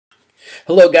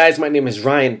Hello guys, my name is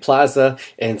Ryan Plaza,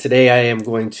 and today I am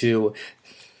going to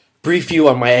brief you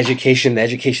on my education, the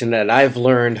education that I've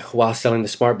learned while selling the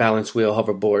Smart Balance Wheel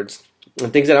Hover Boards.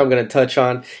 And things that I'm going to touch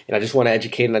on, and I just want to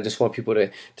educate, and I just want people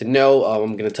to know.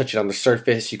 I'm going to touch it on the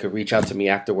surface. You can reach out to me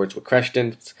afterwards with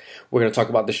questions. We're going to talk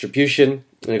about distribution,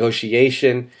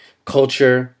 negotiation,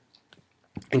 culture,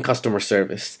 and customer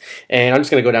service. And I'm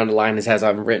just going to go down the line as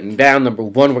I've written down. Number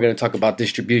one, we're going to talk about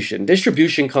distribution.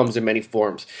 Distribution comes in many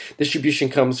forms. Distribution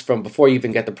comes from before you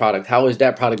even get the product. How is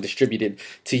that product distributed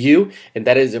to you? And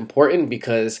that is important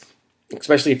because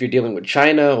especially if you're dealing with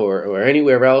China or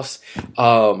anywhere else,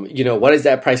 what is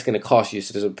that price going to cost you?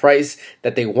 So there's a price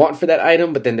that they want for that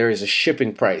item, but then there is a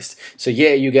shipping price. So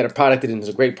yeah, you get a product and it's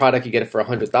a great product. You get it for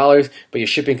 $100, but your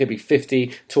shipping could be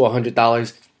 $50 to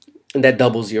 $100, and that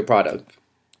doubles your product.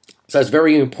 So it's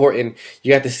very important.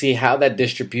 You have to see how that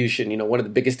distribution, one of the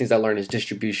biggest things I learned is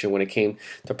distribution when it came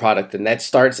to product. And that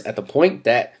starts at the point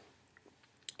that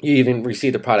you even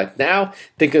receive the product. Now,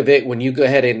 think of it when you go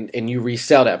ahead and you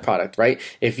resell that product, right?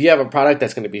 If you have a product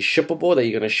that's going to be shippable, that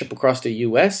you're going to ship across the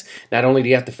U.S., not only do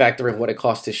you have to factor in what it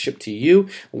costs to ship to you,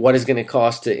 what it's going to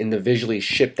cost to individually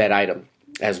ship that item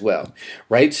as well,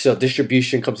 right? So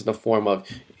distribution comes in the form of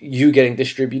you getting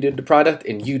distributed the product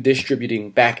and you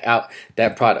distributing back out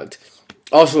that product.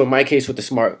 Also, in my case with the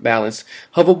Smart Balance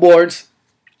hoverboards,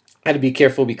 I had to be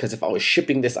careful because if I was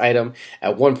shipping this item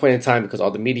at one point in time, because all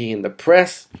the media and the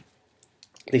press,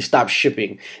 they stopped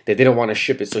shipping. They didn't want to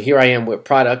ship it. So here I am with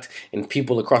product and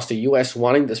people across the U.S.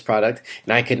 wanting this product,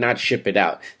 and I could not ship it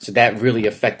out. So that really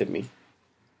affected me.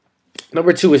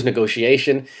 Number two is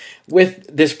negotiation.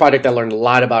 With this product, I learned a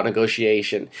lot about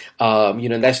negotiation.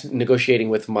 That's negotiating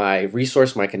with my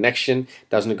resource, my connection.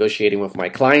 That was negotiating with my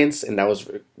clients, and that was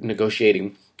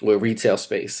negotiating with retail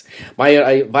space. My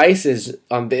advice is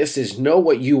on this is know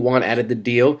what you want out of the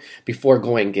deal before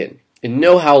going in, and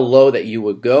know how low that you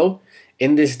would go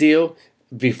in this deal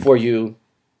before you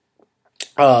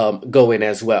go in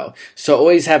as well. So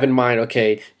always have in mind,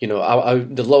 okay,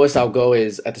 the lowest I'll go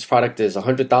is at this product is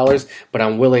 $100, but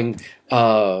I'm willing,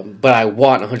 but I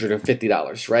want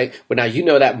 $150, right? But now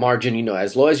that margin,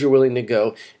 as low as you're willing to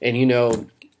go,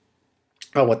 and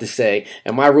what to say.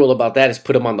 And my rule about that is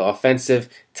put them on the offensive,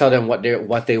 tell them what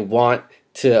they want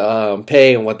to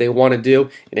pay and what they want to do,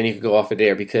 and then you can go off of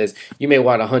there because you may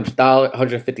want $100,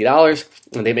 $150,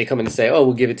 and they may come in and say, "Oh,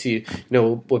 we'll give it to you.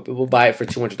 We'll buy it for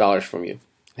 $200 from you."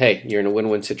 Hey, you're in a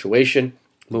win-win situation.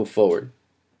 Move forward.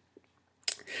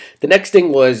 The next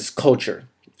thing was culture,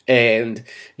 and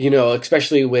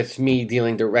especially with me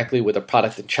dealing directly with a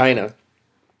product in China.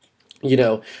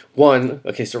 So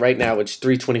right now it's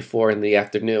 3:24 in the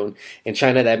afternoon. In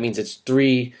China, that means it's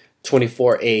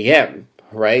 3:24 a.m.,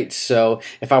 right? So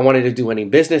if I wanted to do any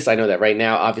business, I know that right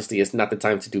now, obviously, it's not the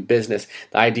time to do business.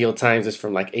 The ideal times is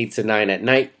from like 8 to 9 at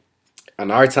night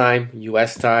on our time,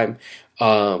 U.S. time.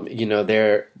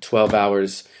 They're 12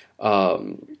 hours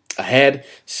ahead.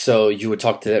 So you would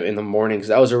talk to them in the mornings.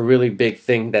 That was a really big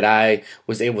thing that I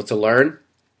was able to learn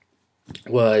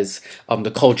was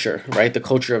the culture, right? The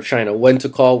culture of China, when to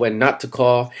call, when not to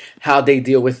call, how they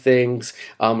deal with things.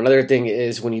 Another thing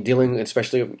is when you're dealing,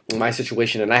 especially in my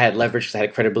situation, and I had leverage because I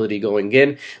had credibility going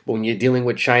in, but when you're dealing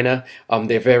with China,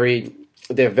 they're very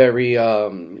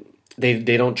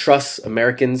they don't trust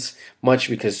Americans much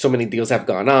because so many deals have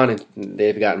gone on and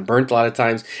they've gotten burnt a lot of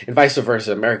times, and vice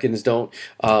versa. Americans don't.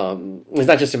 It's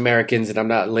not just Americans, and I'm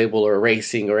not label or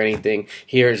racing or anything.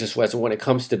 Here is just when it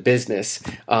comes to business,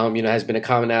 has been a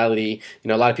commonality.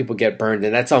 A lot of people get burned,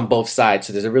 and that's on both sides.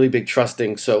 So there's a really big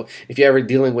trusting. So if you're ever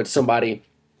dealing with somebody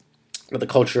with the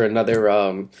culture, another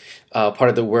part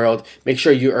of the world, make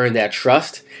sure you earn that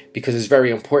trust because it's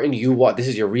very important. This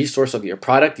is your resource of your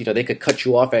product. They could cut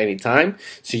you off at any time,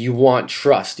 so you want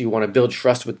trust. You want to build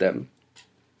trust with them.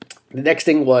 The next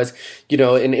thing was,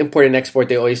 in import and export,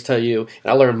 they always tell you,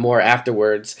 and I learned more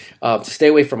afterwards, to stay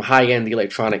away from high-end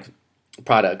electronic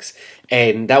products,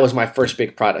 and that was my first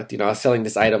big product. I was selling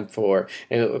this item for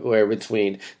anywhere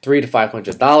between $300 to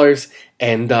 $500,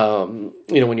 and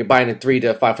when you're buying a $300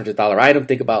 to $500 item,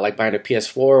 think about like buying a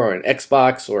PS4 or an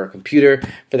Xbox or a computer.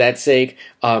 For that sake,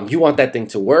 you want that thing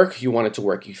to work. You want it to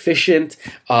work efficient,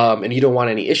 and you don't want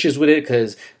any issues with it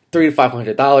because $300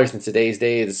 to $500 in today's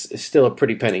days is still a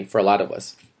pretty penny for a lot of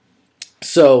us.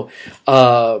 So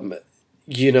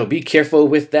be careful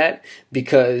with that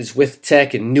because with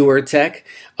tech and newer tech,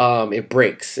 it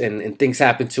breaks and things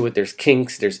happen to it. There's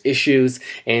kinks, there's issues,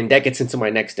 and that gets into my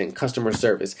next thing, customer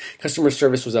service. Customer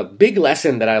service was a big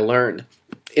lesson that I learned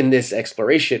in this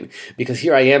exploration, because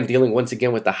here I am dealing once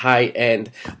again with the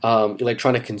high-end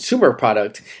electronic consumer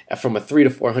product from a $300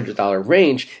 to $400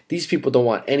 range. These people don't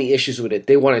want any issues with it.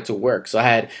 They want it to work. So I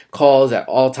had calls at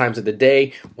all times of the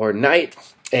day or night,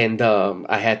 and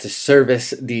I had to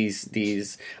service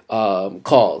these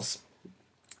calls.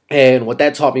 And what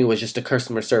that taught me was just the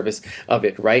customer service of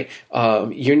it, right?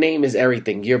 Your name is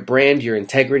everything. Your brand, your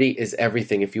integrity is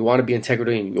everything. If you want to be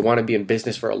integrity and you want to be in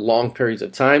business for a long periods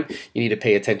of time, you need to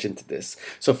pay attention to this.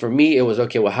 So for me, it was,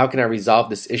 okay, well, how can I resolve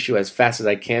this issue as fast as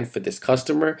I can for this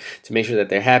customer to make sure that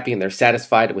they're happy and they're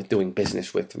satisfied with doing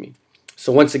business with me?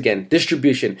 So once again,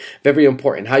 distribution, very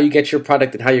important. How you get your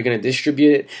product and how you're going to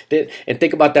distribute it. And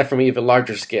think about that from an even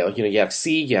larger scale. You know, you have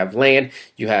sea, you have land,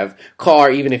 you have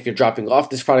car. Even if you're dropping off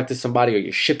this product to somebody or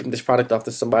you're shipping this product off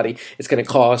to somebody, it's going to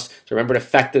cost. So remember to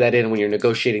factor that in when you're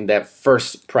negotiating that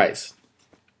first price.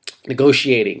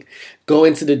 Negotiating. Go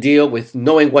into the deal with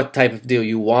knowing what type of deal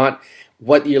you want,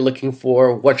 what you're looking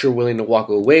for, what you're willing to walk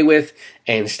away with,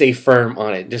 and stay firm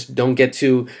on it. Just don't get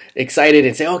too excited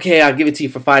and say, okay, I'll give it to you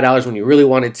for $5 when you really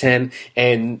wanted $10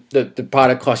 and the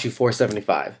product costs you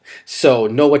 $4.75. So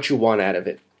know what you want out of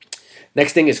it.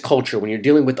 Next thing is culture. When you're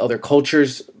dealing with other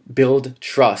cultures, build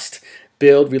trust.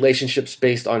 Build relationships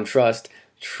based on trust.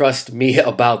 Trust me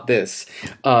about this.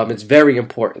 It's very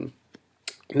important.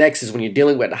 Next is when you're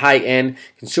dealing with high-end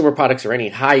consumer products or any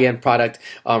high-end product,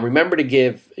 remember to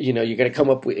give, you're going to come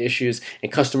up with issues,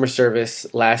 and customer service,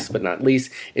 last but not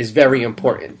least, is very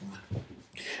important.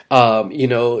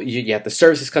 You have to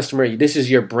service this customer. This is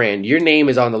your brand. Your name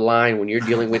is on the line when you're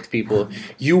dealing with people.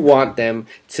 You want them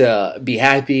to be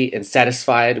happy and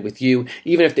satisfied with you.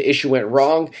 Even if the issue went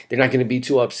wrong, they're not going to be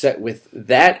too upset with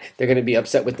that. They're going to be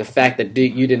upset with the fact that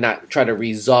you did not try to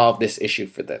resolve this issue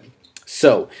for them.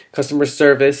 So, customer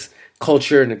service,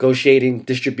 culture, negotiating,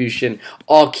 distribution,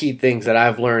 all key things that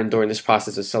I've learned during this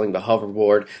process of selling the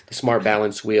hoverboard, the smart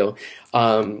balance wheel.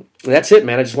 That's it,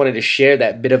 man. I just wanted to share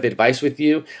that bit of advice with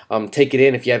you. Take it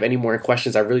in. If you have any more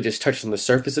questions, I really just touched on the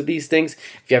surface of these things.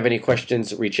 If you have any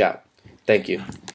questions, reach out. Thank you.